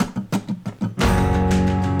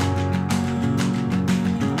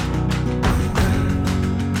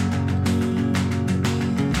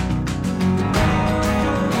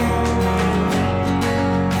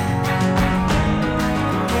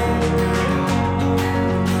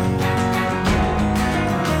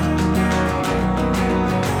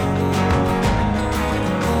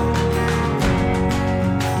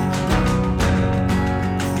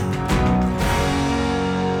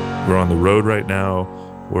on the road right now.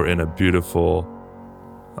 We're in a beautiful,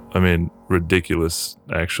 ridiculous,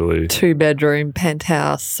 actually. 2-bedroom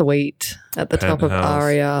penthouse suite at the top of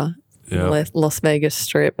Aria in Yep. Las Vegas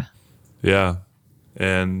Strip. Yeah.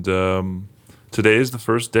 And today is the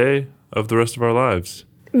first day of the rest of our lives.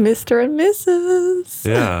 Mr. and Mrs.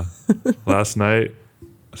 Yeah. Last night,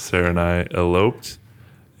 Sarah and I eloped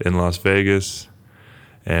in Las Vegas,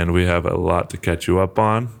 and we have a lot to catch you up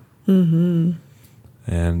on. Mm-hmm.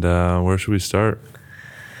 And where should we start?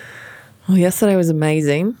 Well, yesterday was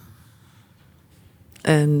amazing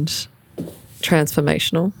and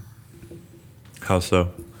transformational. How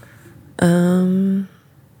so? I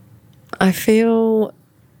feel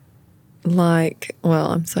like,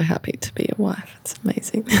 I'm so happy to be a wife. It's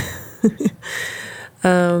amazing.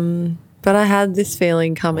 But I had this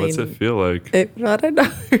feeling coming. What's it feel like? I don't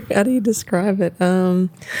know. How do you describe it?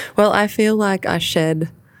 I feel like I shed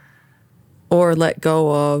or let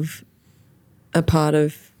go of a part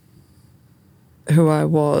of who I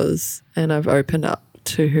was, and I've opened up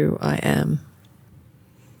to who I am.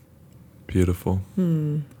 Beautiful.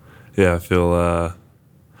 Yeah, I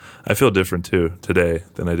feel different too today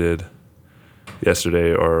than I did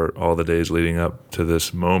yesterday or all the days leading up to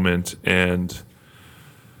this moment. And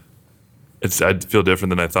I feel different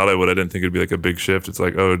than I thought I would. I didn't think it'd be like a big shift. It's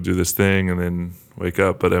like, oh, do this thing and then wake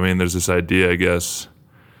up. But there's this idea, I guess,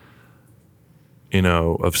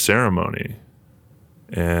 of ceremony.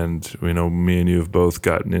 And me and you have both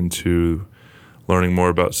gotten into learning more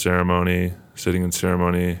about ceremony, sitting in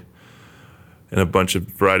ceremony in a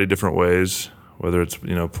variety of different ways, whether it's,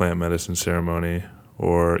 plant medicine ceremony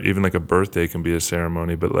or even like a birthday can be a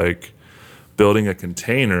ceremony, but like building a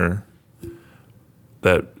container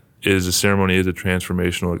that is a ceremony is a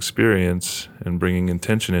transformational experience and bringing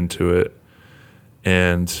intention into it.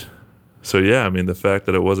 And so, the fact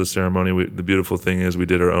that it was a ceremony, the beautiful thing is we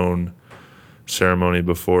did our own ceremony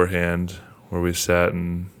beforehand where we sat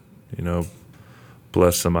and,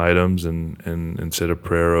 blessed some items and said a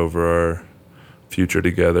prayer over our future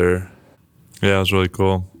together. Yeah, it was really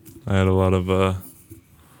cool. I had a lot of,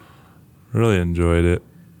 really enjoyed it.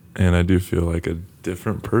 And I do feel like a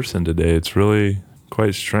different person today. It's really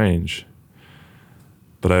quite strange.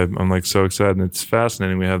 But I'm like so excited, and it's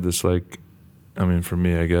fascinating. We have this for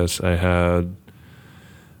me, I guess, I had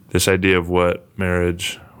this idea of what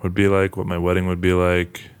marriage would be like, what my wedding would be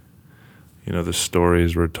like. The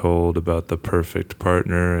stories were told about the perfect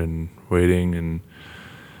partner and waiting, and,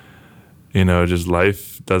 just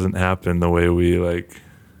life doesn't happen the way we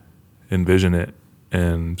envision it.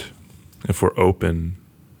 And if we're open,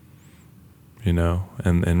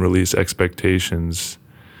 and release expectations,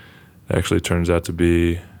 it actually turns out to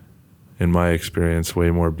be, in my experience,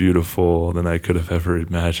 way more beautiful than I could have ever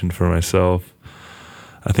imagined for myself.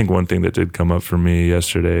 I think one thing that did come up for me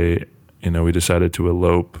yesterday, we decided to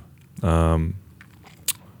elope, kind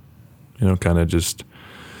of just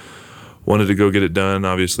wanted to go get it done.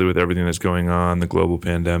 Obviously, with everything that's going on, the global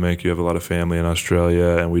pandemic, you have a lot of family in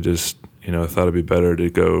Australia, and we just, thought it'd be better to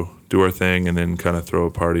go do our thing and then kind of throw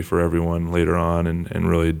a party for everyone later on and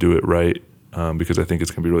really do it right, because I think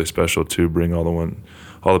it's going to be really special to bring all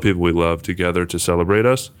the people we love together to celebrate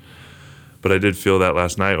us. But I did feel that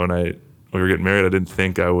last night when we were getting married. I didn't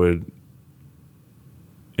think I would,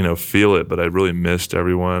 feel it, but I really missed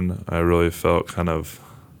everyone. I really felt kind of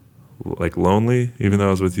lonely, even though I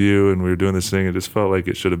was with you and we were doing this thing. It just felt like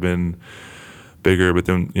it should have been bigger. But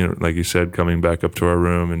then, like you said, coming back up to our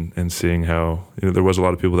room and seeing how, there was a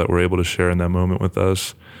lot of people that were able to share in that moment with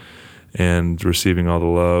us and receiving all the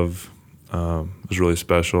love was really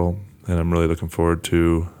special. And I'm really looking forward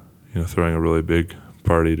to, throwing a really big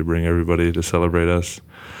party to bring everybody to celebrate us.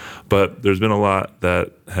 But there's been a lot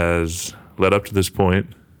that has led up to this point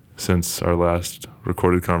since our last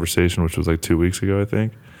recorded conversation, which was 2 weeks ago, I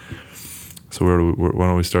think. So why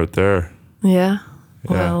don't we start there? Yeah.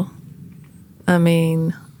 Well,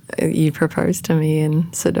 you proposed to me in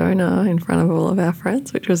Sedona in front of all of our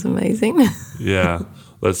friends, which was amazing. Yeah.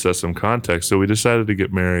 Let's set some context. So we decided to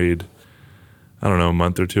get married, I don't know, a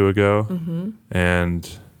month or two ago. Mm-hmm. And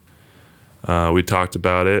we talked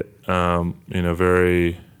about it, I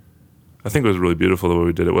think it was really beautiful the way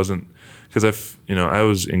we did it. It wasn't, because I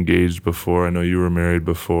was engaged before. I know you were married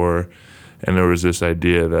before. And there was this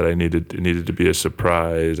idea that it needed to be a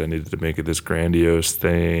surprise. I needed to make it this grandiose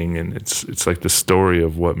thing. And it's like the story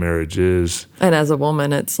of what marriage is. And as a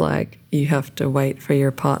woman, it's like you have to wait for your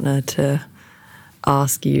partner to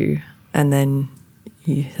ask you, and then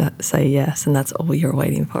you say yes. And that's all you're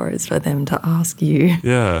waiting for, is for them to ask you.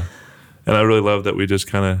 Yeah. And I really love that we just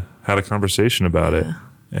kind of had a conversation about it.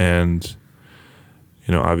 And,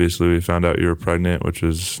 obviously we found out you were pregnant, which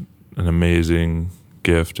was an amazing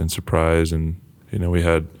gift and surprise. And, we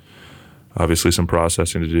had obviously some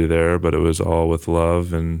processing to do there, but it was all with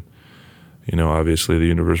love. And, obviously the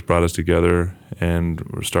universe brought us together and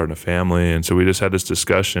we're starting a family. And so we just had this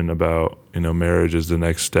discussion about, marriage is the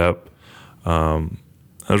next step. That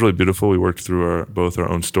was really beautiful. We worked through both our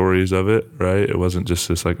own stories of it, right? It wasn't just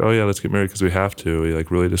this like, oh yeah, let's get married because we have to. We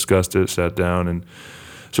really discussed it, sat down, and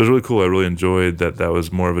so it was really cool. I really enjoyed that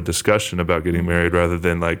was more of a discussion about getting married rather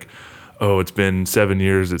than like, oh, it's been 7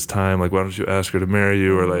 years, it's time. Like, why don't you ask her to marry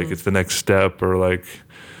you? Or like, it's the next step, or like,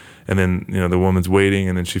 and then, the woman's waiting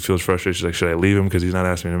and then she feels frustrated. She's like, should I leave him because he's not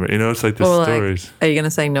asking me to marry? It's like the stories. Are you going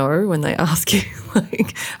to say no when they ask you?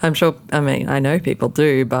 Like, I know people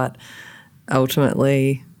do, but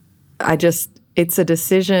ultimately, it's a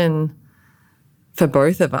decision for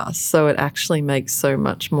both of us. So it actually makes so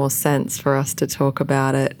much more sense for us to talk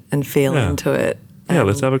about it and feel into it. Yeah,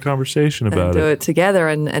 let's have a conversation about it. Do it together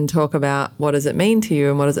and talk about what does it mean to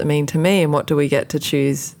you and what does it mean to me and what do we get to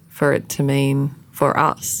choose for it to mean for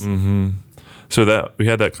us. Mm-hmm. So that we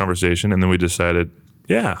had that conversation and then we decided,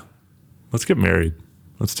 yeah, let's get married.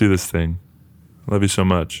 Let's do this thing. I love you so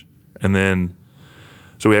much. And then,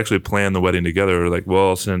 so we actually planned the wedding together. We're like,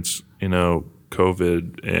 well, since,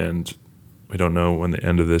 COVID and we don't know when the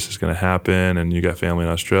end of this is going to happen and you got family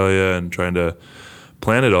in Australia and trying to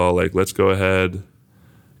plan it all, like, let's go ahead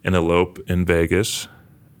and elope in Vegas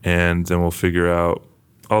and then we'll figure out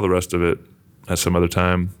all the rest of it at some other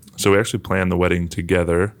time. So we actually planned the wedding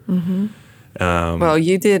together. Mm-hmm. Well,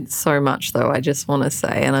 you did so much, though, I just want to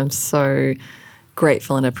say, and I'm so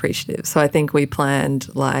grateful and appreciative. So I think we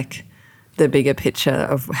planned, like, the bigger picture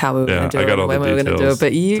of how we were going to do it and when we were going to do it.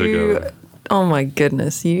 But you, oh my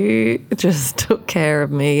goodness, you just took care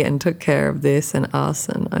of me and took care of this and us,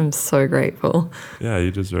 and I'm so grateful. Yeah,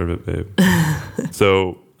 you deserve it, babe.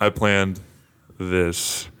 So I planned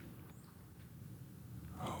this,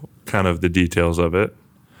 kind of the details of it.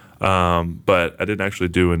 But I didn't actually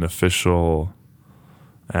do an official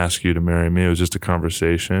ask you to marry me. It was just a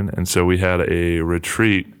conversation. And so we had a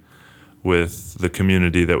retreat with the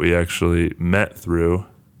community that we actually met through.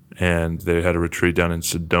 And they had a retreat down in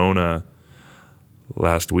Sedona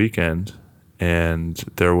last weekend. And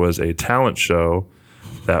there was a talent show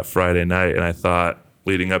that Friday night. And I thought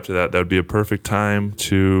leading up to that would be a perfect time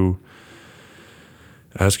to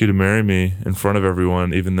ask you to marry me in front of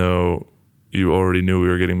everyone, even though you already knew we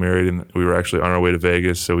were getting married and we were actually on our way to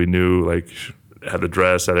Vegas. So we knew, like, had the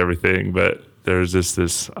dress, had everything, but there's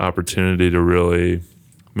this opportunity to really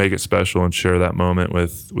make it special and share that moment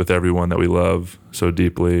with everyone that we love so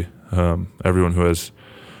deeply. Everyone who has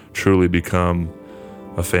truly become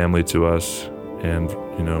a family to us. And,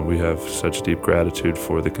 we have such deep gratitude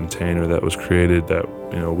for the container that was created that,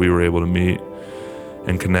 we were able to meet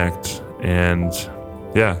and connect. And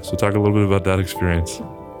yeah, so talk a little bit about that experience.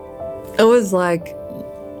 It was like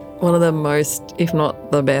one of the most, if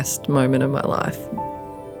not the best moment of my life.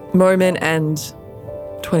 Moment and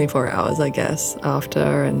 24 hours, I guess,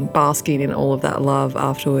 after, and basking in all of that love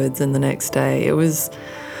afterwards and the next day. It was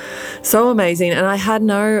so amazing. And I had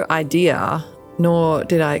no idea, nor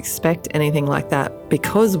did I expect anything like that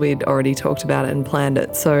because we'd already talked about it and planned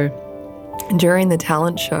it. So during the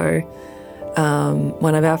talent show,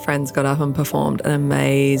 one of our friends got up and performed an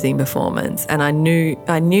amazing performance, and I knew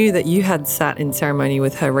that you had sat in ceremony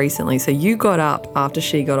with her recently, so you got up after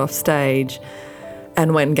she got off stage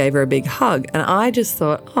and went and gave her a big hug, and I just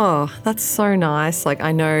thought, oh, that's so nice. Like,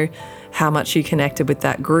 I know how much you connected with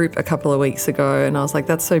that group a couple of weeks ago, and I was like,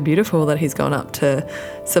 that's so beautiful that he's gone up to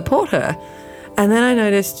support her. And then I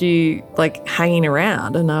noticed you, like, hanging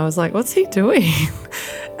around, and I was like, what's he doing?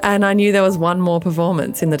 And I knew there was one more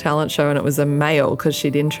performance in the talent show, and it was a male, because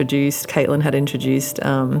Caitlin had introduced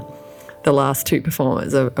the last two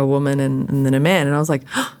performers, a woman and then a man. And I was like,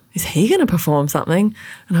 oh, is he going to perform something?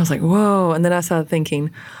 And I was like, whoa. And then I started thinking,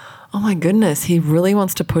 oh my goodness, he really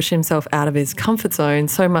wants to push himself out of his comfort zone,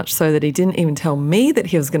 so much so that he didn't even tell me that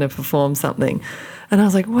he was going to perform something. And I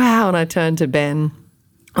was like, wow. And I turned to Ben,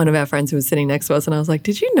 one of our friends who was sitting next to us, and I was like,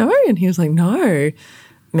 did you know? And he was like, no.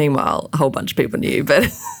 Meanwhile, a whole bunch of people knew, but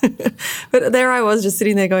but there I was just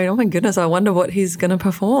sitting there going, oh my goodness, I wonder what he's going to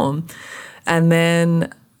perform. And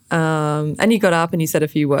then, and you got up and you said a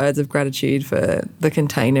few words of gratitude for the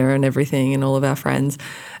container and everything and all of our friends.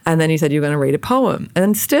 And then you said you were going to read a poem.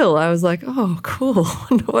 And still I was like, oh, cool. I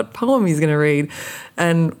wonder what poem he's going to read.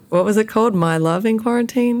 And what was it called? My Love in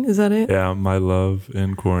Quarantine? Is that it? Yeah, My Love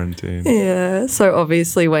in Quarantine. Yeah. So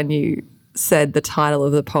obviously when you said the title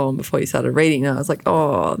of the poem before you started reading. And I was like,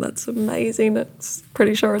 oh, that's amazing. It's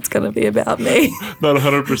pretty sure it's going to be about me. Not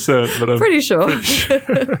 100%, but I'm Pretty sure.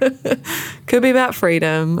 Could be about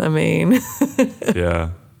freedom. I mean,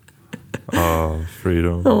 yeah. Oh,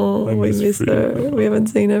 freedom. oh, I we miss her. freedom. We haven't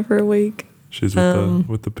seen her for a week. She's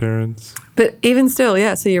with the parents. But even still,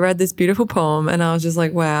 yeah, so you read this beautiful poem and I was just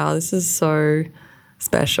like, wow, this is so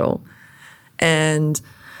special. And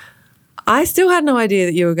I still had no idea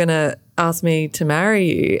that you were going to ask me to marry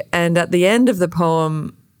you. And at the end of the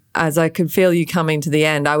poem, as I could feel you coming to the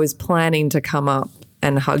end, I was planning to come up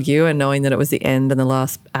and hug you and knowing that it was the end and the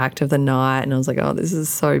last act of the night. And I was like, oh, this is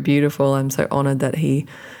so beautiful. I'm so honored that he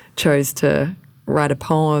chose to write a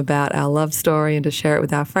poem about our love story and to share it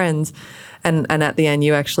with our friends. And at the end,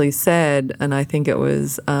 you actually said, and I think it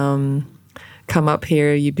was, come up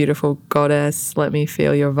here, you beautiful goddess, let me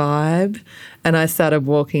feel your vibe. And I started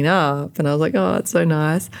walking up and I was like, oh, it's so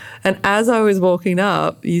nice. And as I was walking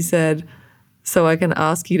up, you said, so I can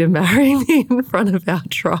ask you to marry me in front of our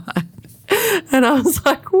tribe. And I was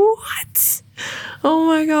like, what? Oh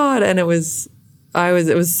my God. And it was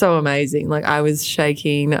so amazing. Like I was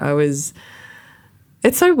shaking.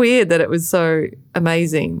 It's so weird that it was so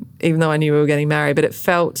amazing, even though I knew we were getting married, but I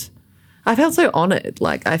felt so honored.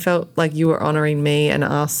 Like I felt like you were honoring me and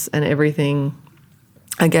us and everything.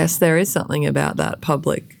 I guess there is something about that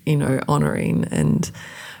public, honoring and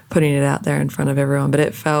putting it out there in front of everyone, but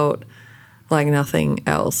it felt like nothing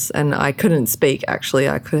else. And I couldn't speak, actually.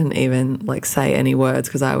 I couldn't even say any words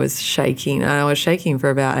because I was shaking. And I was shaking for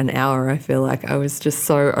about an hour. I feel like I was just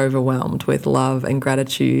so overwhelmed with love and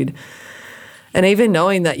gratitude. And even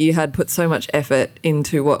knowing that you had put so much effort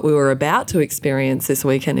into what we were about to experience this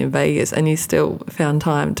weekend in Vegas, and you still found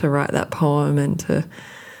time to write that poem and to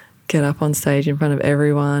get up on stage in front of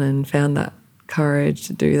everyone and found that courage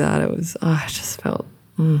to do that. I just felt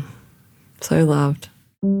so loved.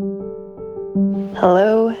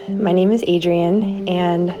 Hello, my name is Adrienne,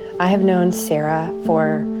 and I have known Sarah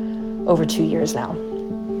for over 2 years now.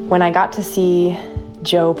 When I got to see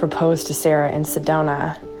Joe propose to Sarah in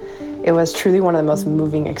Sedona, it was truly one of the most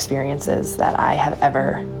moving experiences that I have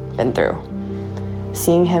ever been through.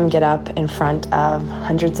 Seeing him get up in front of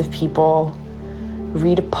hundreds of people,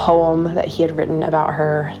 read a poem that he had written about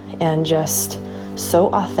her, and just so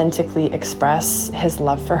authentically express his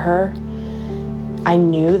love for her, I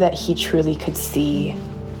knew that he truly could see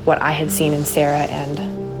what I had seen in Sarah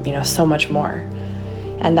and, so much more.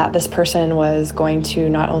 And that this person was going to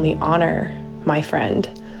not only honor my friend,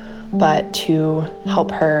 but to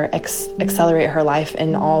help her accelerate her life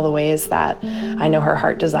in all the ways that I know her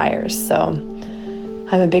heart desires. So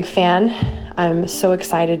I'm a big fan. I'm so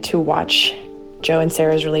excited to watch Joe and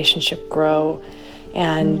Sarah's relationship grow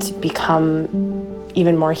and become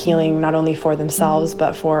even more healing, not only for themselves,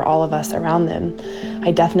 but for all of us around them.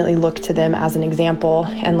 I definitely look to them as an example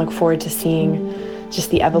and look forward to seeing just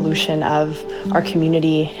the evolution of our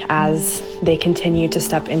community as they continue to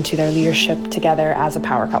step into their leadership together as a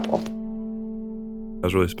power couple. It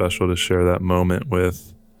was really special to share that moment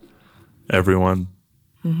with everyone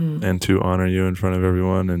and to honor you in front of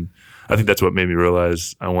everyone. And I think that's what made me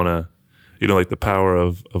realize I want to, the power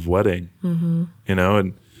of wedding,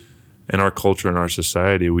 and in our culture, in our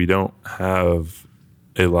society, we don't have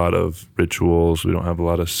a lot of rituals. We don't have a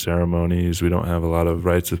lot of ceremonies. We don't have a lot of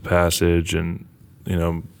rites of passage. And,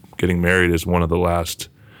 getting married is one of the last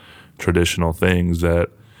traditional things that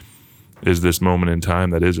is this moment in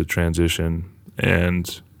time that is a transition.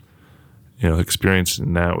 And,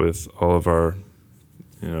 experiencing that with all of our,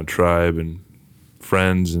 tribe and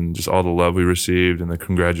friends and just all the love we received and the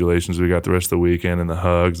congratulations we got the rest of the weekend and the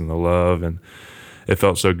hugs and the love, and it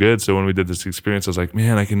felt so good. So when we did this experience, I was like,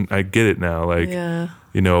 man, I get it now.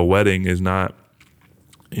 A wedding is not,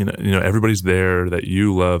 everybody's there that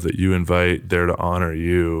you love, that you invite there to honor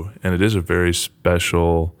you. And it is a very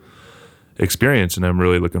special experience. And I'm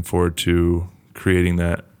really looking forward to creating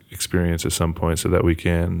that experience at some point so that we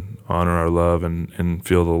can honor our love and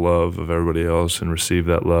feel the love of everybody else and receive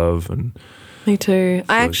that love. And me too.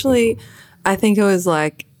 I think it was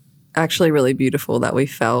actually really beautiful that we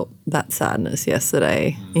felt that sadness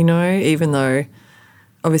yesterday, even though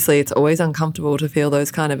obviously it's always uncomfortable to feel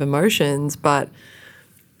those kind of emotions, but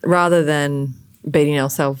rather than beating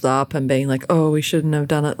ourselves up and being like, oh, we shouldn't have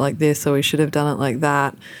done it like this or we should have done it like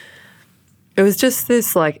that, it was just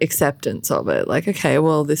this acceptance of it. Okay,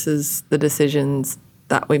 well, this is the decisions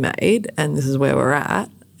that we made and this is where we're at.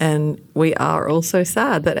 And we are also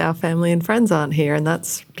sad that our family and friends aren't here. And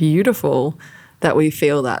that's beautiful that we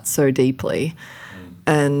feel that so deeply.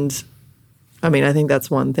 And I think that's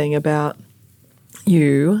one thing about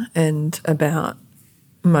you and about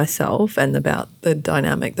myself and about the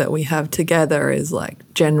dynamic that we have together is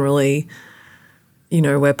like generally,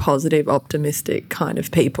 we're positive, optimistic kind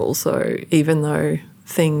of people. So even though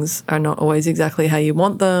things are not always exactly how you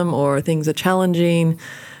want them or things are challenging,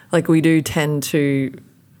 like we do tend to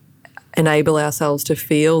enable ourselves to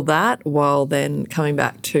feel that while then coming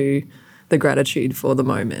back to the gratitude for the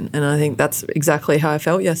moment. And I think that's exactly how I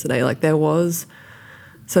felt yesterday. Like there was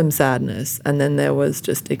some sadness and then there was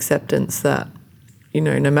just acceptance that,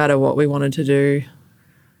 no matter what we wanted to do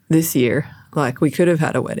this year, like we could have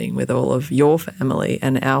had a wedding with all of your family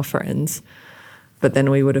and our friends, but then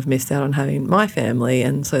we would have missed out on having my family.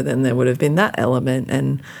 And so then there would have been that element.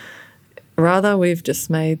 And rather, we've just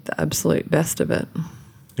made the absolute best of it.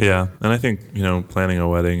 Yeah. And I think, planning a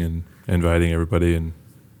wedding and inviting everybody and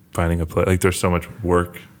finding a place, like there's so much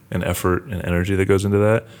work and effort and energy that goes into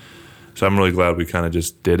that. So I'm really glad we kind of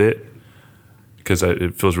just did it because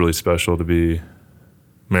it feels really special to be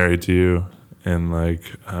married to you and like,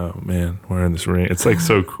 oh man, wearing this ring. It's like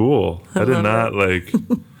so cool. I did not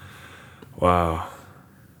wow.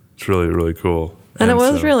 It's really, really cool. And it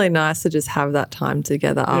was really nice to just have that time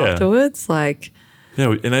together afterwards. Like,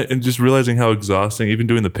 yeah, and just realizing how exhausting, even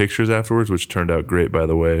doing the pictures afterwards, which turned out great, by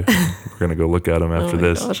the way. We're going to go look at them after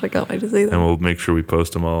this. Oh my gosh, I can't wait to see them. And we'll make sure we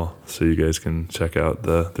post them all so you guys can check out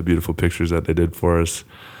the beautiful pictures that they did for us.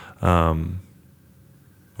 What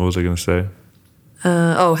was I going to say?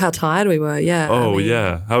 How tired we were, yeah. Oh,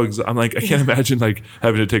 yeah. I'm like, I can't imagine like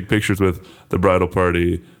having to take pictures with the bridal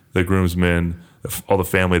party, the groomsmen, all the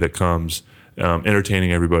family that comes,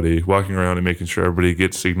 entertaining everybody, walking around and making sure everybody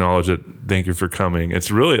gets acknowledged that thank you for coming.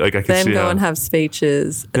 It's really like I can see then go and have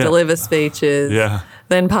speeches, deliver speeches,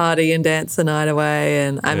 then party and dance the night away.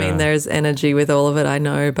 And I mean, there's energy with all of it, I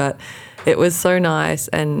know, but it was so nice.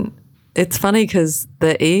 And it's funny because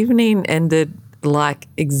the evening ended like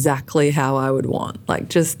exactly how I would want. Like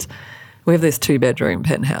just, we have this 2-bedroom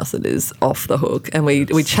penthouse that is off the hook, and we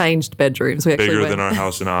changed bedrooms. We actually bigger than our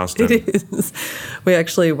house in Austin. It is. We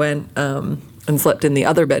actually went and slept in the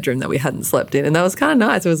other bedroom that we hadn't slept in, and that was kind of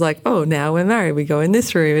nice. It was like, oh, now we're married, we go in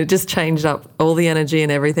this room. It just changed up all the energy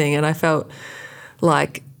and everything, and I felt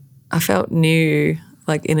new,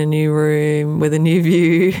 like in a new room with a new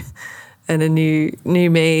view and a new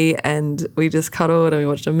me, and we just cuddled and we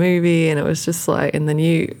watched a movie, and it was just like, and then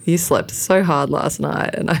you slept so hard last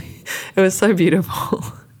night, and it was so beautiful.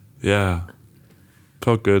 Yeah.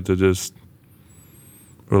 Felt good to just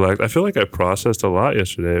relax. I feel like I processed a lot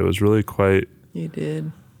yesterday. It was really quite. You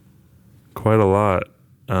did. Quite a lot.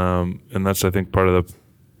 And that's, I think, part of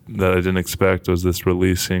that I didn't expect was this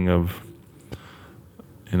releasing of,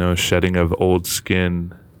 shedding of old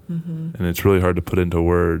skin. Mm-hmm. And it's really hard to put into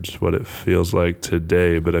words what it feels like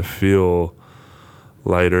today, but I feel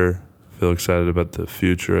lighter, I feel excited about the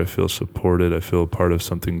future, I feel supported, I feel part of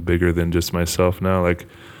something bigger than just myself now. Like,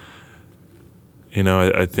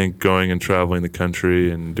 I think going and traveling the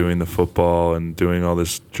country and doing the football and doing all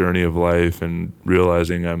this journey of life and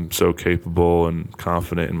realizing I'm so capable and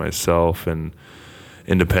confident in myself and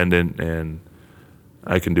independent and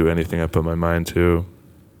I can do anything I put my mind to,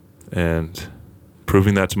 and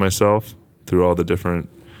proving that to myself through all the different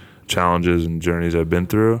challenges and journeys I've been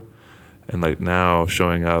through, and like now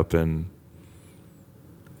showing up and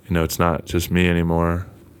it's not just me anymore,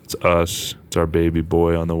 it's us, it's our baby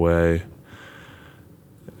boy on the way,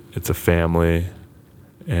 it's a family,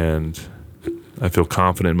 and I feel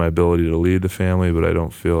confident in my ability to lead the family, but I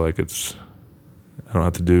don't feel like I don't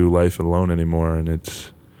have to do life alone anymore, and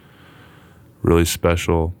it's really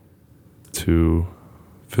special to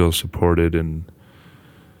feel supported and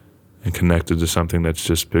connected to something that's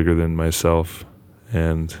just bigger than myself.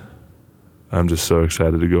 And I'm just so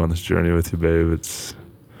excited to go on this journey with you, babe. It's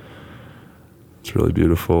really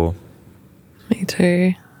beautiful. Me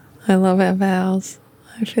too. I love our vows.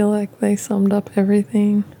 I feel like they summed up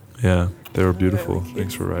everything. Yeah, they were beautiful.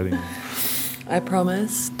 Thanks for writing. I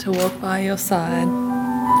promise to walk by your side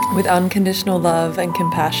with unconditional love and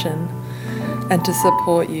compassion, and to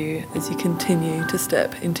support you as you continue to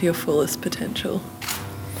step into your fullest potential.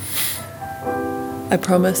 I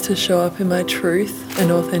promise to show up in my truth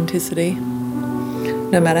and authenticity,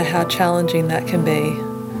 no matter how challenging that can be.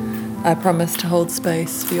 I promise to hold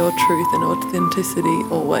space for your truth and authenticity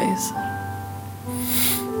always.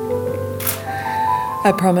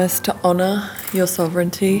 I promise to honour your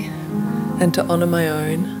sovereignty and to honour my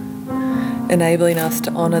own, enabling us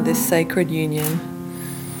to honour this sacred union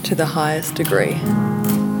to the highest degree,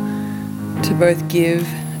 to both give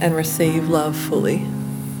and receive love fully.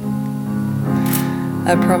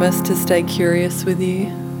 I promise to stay curious with you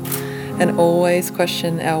and always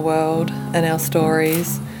question our world and our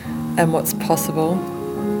stories and what's possible,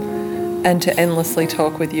 and to endlessly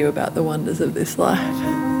talk with you about the wonders of this life.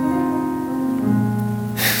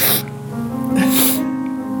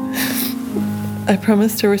 I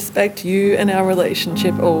promise to respect you and our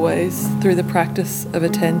relationship always through the practice of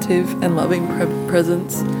attentive and loving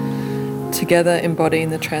presence, together embodying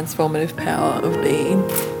the transformative power of being.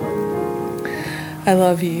 I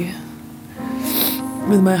love you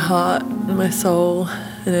with my heart and my soul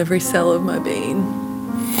and every cell of my being.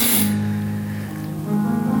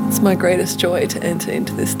 It's my greatest joy to enter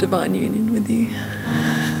into this divine union with you.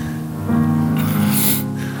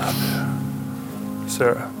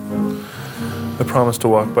 Sarah, I promise to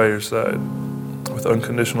walk by your side with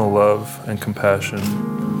unconditional love and compassion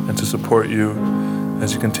and to support you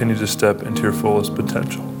as you continue to step into your fullest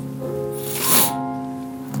potential.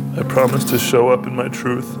 I promise to show up in my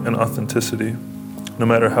truth and authenticity, no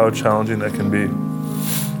matter how challenging that can be.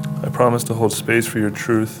 I promise to hold space for your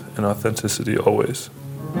truth and authenticity always.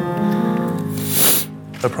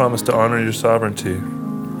 I promise to honor your sovereignty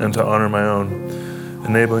and to honor my own,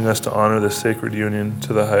 enabling us to honor this sacred union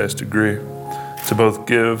to the highest degree, to both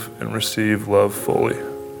give and receive love fully.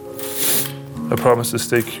 I promise to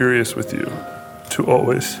stay curious with you, to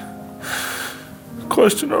always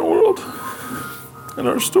question our world and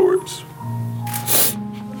our stories.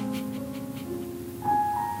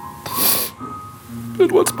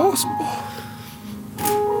 And what's possible.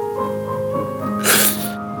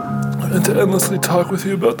 And to endlessly talk with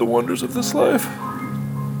you about the wonders of this life.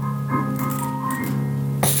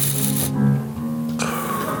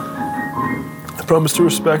 I promise to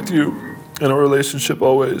respect you and our relationship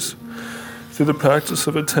always through the practice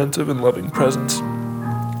of attentive and loving presence,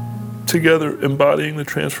 together embodying the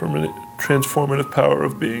transformative power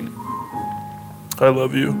of being. I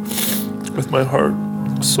love you with my heart,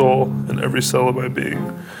 soul, and every cell of my being.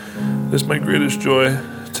 It is my greatest joy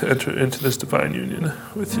to enter into this divine union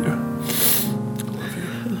with you. I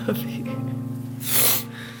love you.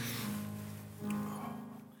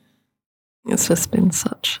 It's just been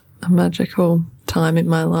such a magical time in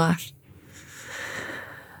my life.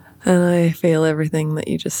 And I feel everything that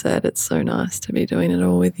you just said. It's so nice to be doing it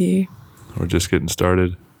all with you. We're just getting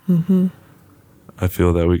started. Mm-hmm. I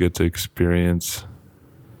feel that we get to experience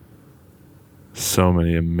so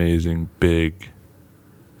many amazing, big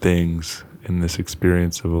things in this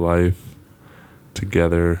experience of life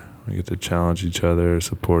together. We get to challenge each other,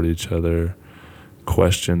 support each other,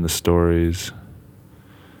 question the stories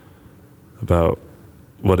about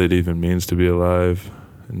what it even means to be alive,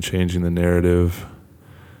 and changing the narrative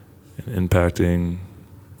and impacting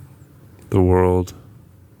the world.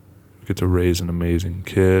 We get to raise an amazing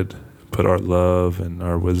kid, put our love and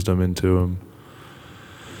our wisdom into him.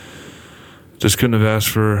 Just couldn't have asked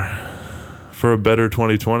for a better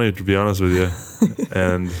 2020, to be honest with you.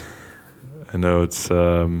 And I know it's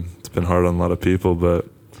been hard on a lot of people, but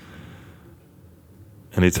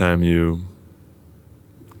anytime you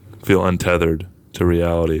feel untethered to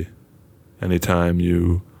reality, anytime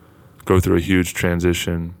you go through a huge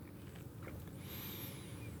transition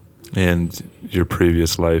and your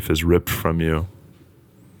previous life is ripped from you,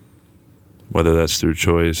 whether that's through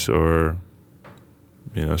choice or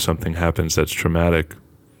something happens that's traumatic,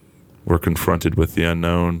 we're confronted with the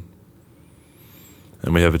unknown,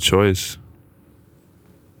 and we have a choice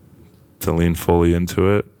to lean fully into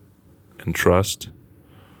it and trust,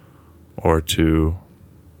 or to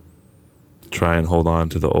try and hold on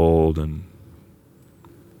to the old and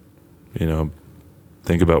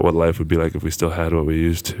think about what life would be like if we still had what we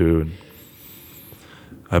used to. And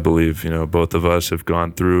I believe both of us have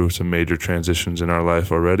gone through some major transitions in our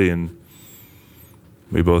life already, and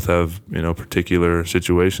we both have particular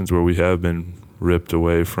situations where we have been ripped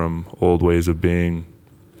away from old ways of being,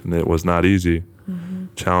 and it was not easy. Mm-hmm.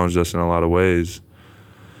 Challenged us in a lot of ways,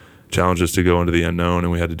 challenged us to go into the unknown,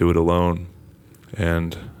 and we had to do it alone.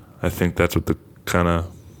 And I think that's what the kind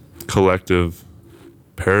of collective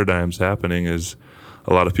paradigm's happening is.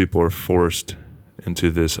 A lot of people are forced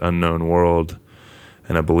into this unknown world,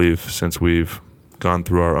 and I believe since we've gone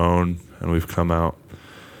through our own and we've come out,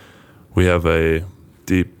 we have a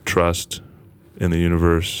deep trust in the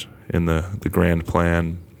universe, in the grand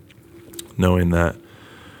plan, knowing that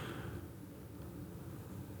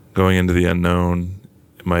going into the unknown,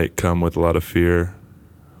 it might come with a lot of fear,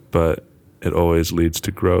 but it always leads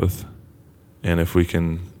to growth. And if we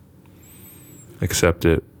can accept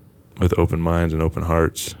it with open minds and open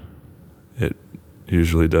hearts, it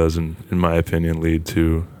usually does, in my opinion, lead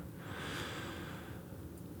to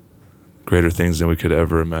greater things than we could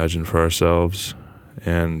ever imagine for ourselves.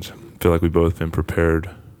 And I feel like we've both been prepared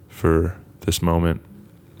for this moment,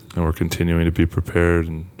 and we're continuing to be prepared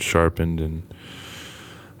and sharpened, and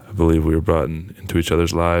I believe we were brought into each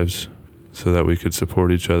other's lives so that we could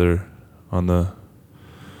support each other on the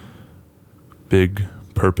big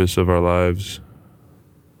purpose of our lives.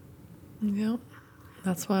 Yep.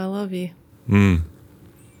 That's why I love you. I'm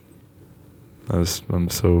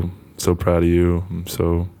so proud of you. I'm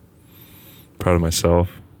so proud of myself.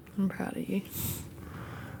 I'm proud of you.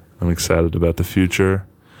 I'm excited about the future,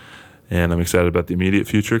 and I'm excited about the immediate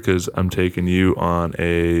future because I'm taking you on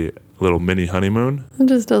a little mini honeymoon. It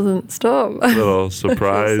just doesn't stop. Little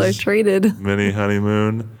surprise. I feel so treated. Mini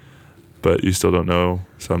honeymoon, but you still don't know,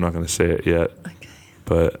 so I'm not going to say it yet. Okay.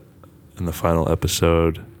 But in the final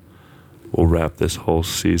episode, we'll wrap this whole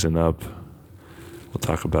season up. We'll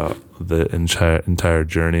talk about the entire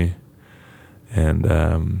journey and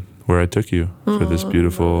where I took you for this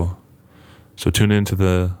beautiful. So tune into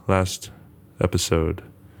the last episode,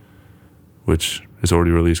 which is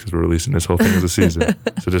already released because we're releasing this whole thing as a season.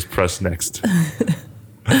 So just press next.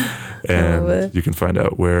 And you can find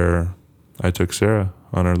out where I took Sarah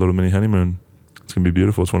on our little mini honeymoon. It's going to be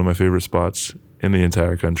beautiful. It's one of my favorite spots in the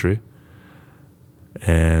entire country.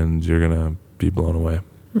 And you're going to be blown away.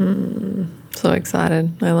 So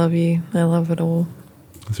excited. I love you. I love it all.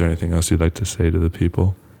 Is there anything else you'd like to say to the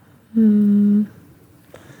people? The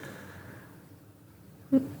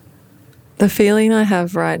feeling I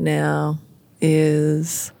have right now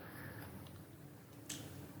is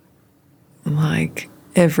like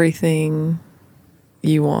everything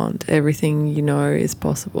you want, everything you know is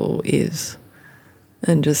possible is.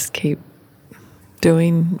 And just keep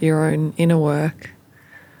doing your own inner work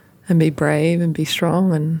and be brave and be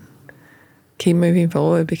strong and keep moving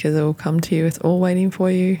forward because it will come to you. It's all waiting for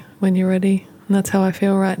you when you're ready. And that's how I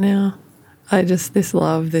feel right now. This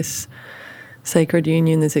love, this sacred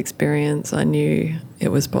union, this experience, I knew it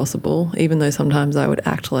was possible, even though sometimes I would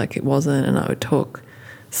act like it wasn't and I would talk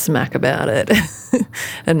smack about it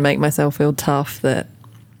and make myself feel tough that,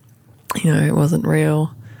 it wasn't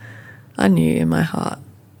real. I knew in my heart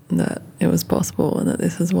that it was possible and that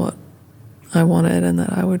this is what I wanted and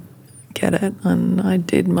that I would get it. And I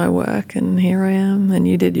did my work and here I am, and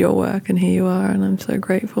you did your work and here you are, and I'm so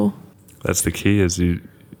grateful. That's the key, is you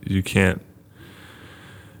can't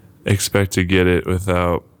expect to get it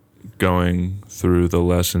without going through the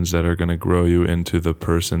lessons that are going to grow you into the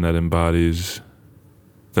person that embodies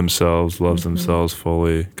themselves, loves themselves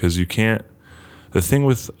fully. Because you can't, the thing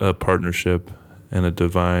with a partnership and a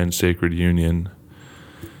divine sacred union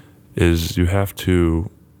is you have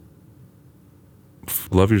to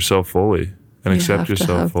love yourself fully and accept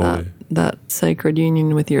yourself fully. That sacred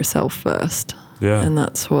union with yourself first. Yeah. And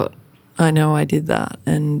that's what I know. I did that,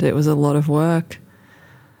 and it was a lot of work.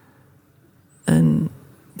 And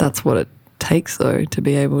that's what it takes, though, to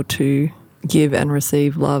be able to give and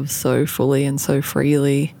receive love so fully and so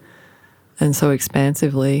freely and so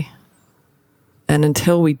expansively. And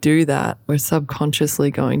until we do that, we're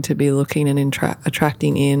subconsciously going to be looking and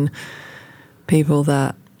attracting in people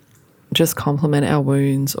that just complement our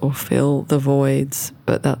wounds or fill the voids,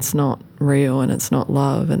 but that's not real and it's not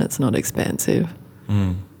love and it's not expansive.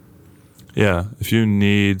 Yeah, if you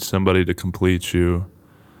need somebody to complete you,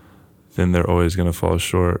 then they're always going to fall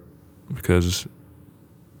short, because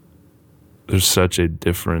there's such a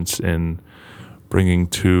difference in bringing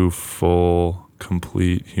two full,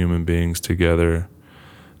 complete human beings together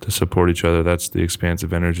to support each other. That's the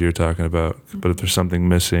expansive energy you're talking about. But if there's something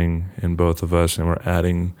missing in both of us and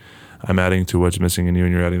I'm adding to what's missing in you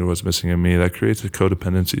and you're adding to what's missing in me, that creates a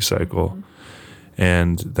codependency cycle.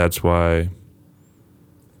 And that's why,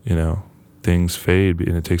 things fade,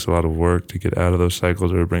 and it takes a lot of work to get out of those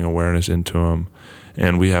cycles or to bring awareness into them.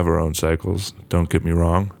 And we have our own cycles, don't get me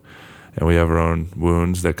wrong, and we have our own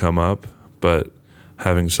wounds that come up, but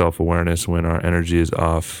having self-awareness when our energy is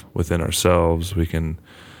off within ourselves, we can,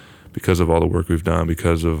 because of all the work we've done,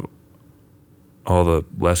 because of all the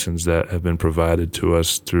lessons that have been provided to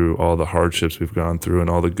us through all the hardships we've gone through and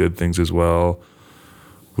all the good things as well,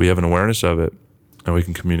 we have an awareness of it, and we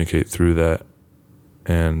can communicate through that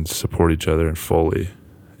and support each other fully.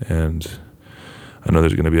 And I know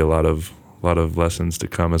there's going to be a lot of lessons to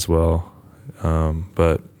come as well,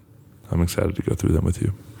 but I'm excited to go through them with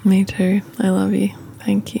you. Me too. I love you.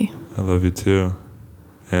 Thank you. I love you too.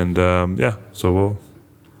 And so we'll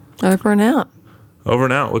over and out.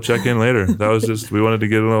 We'll check in later. That was just, we wanted to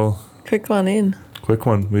get a little quick one.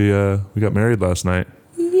 We got married last night.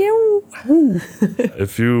 Yo.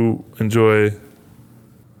 If you enjoy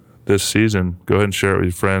this season, go ahead and share it with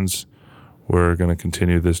your friends. We're going to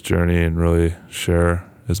continue this journey and really share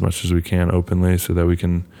as much as we can openly so that we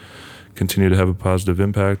can continue to have a positive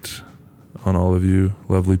impact on all of you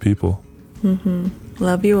lovely people.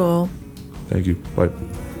 Love you all. Thank you. Bye.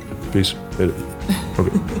 Peace. Later.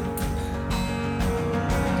 Okay.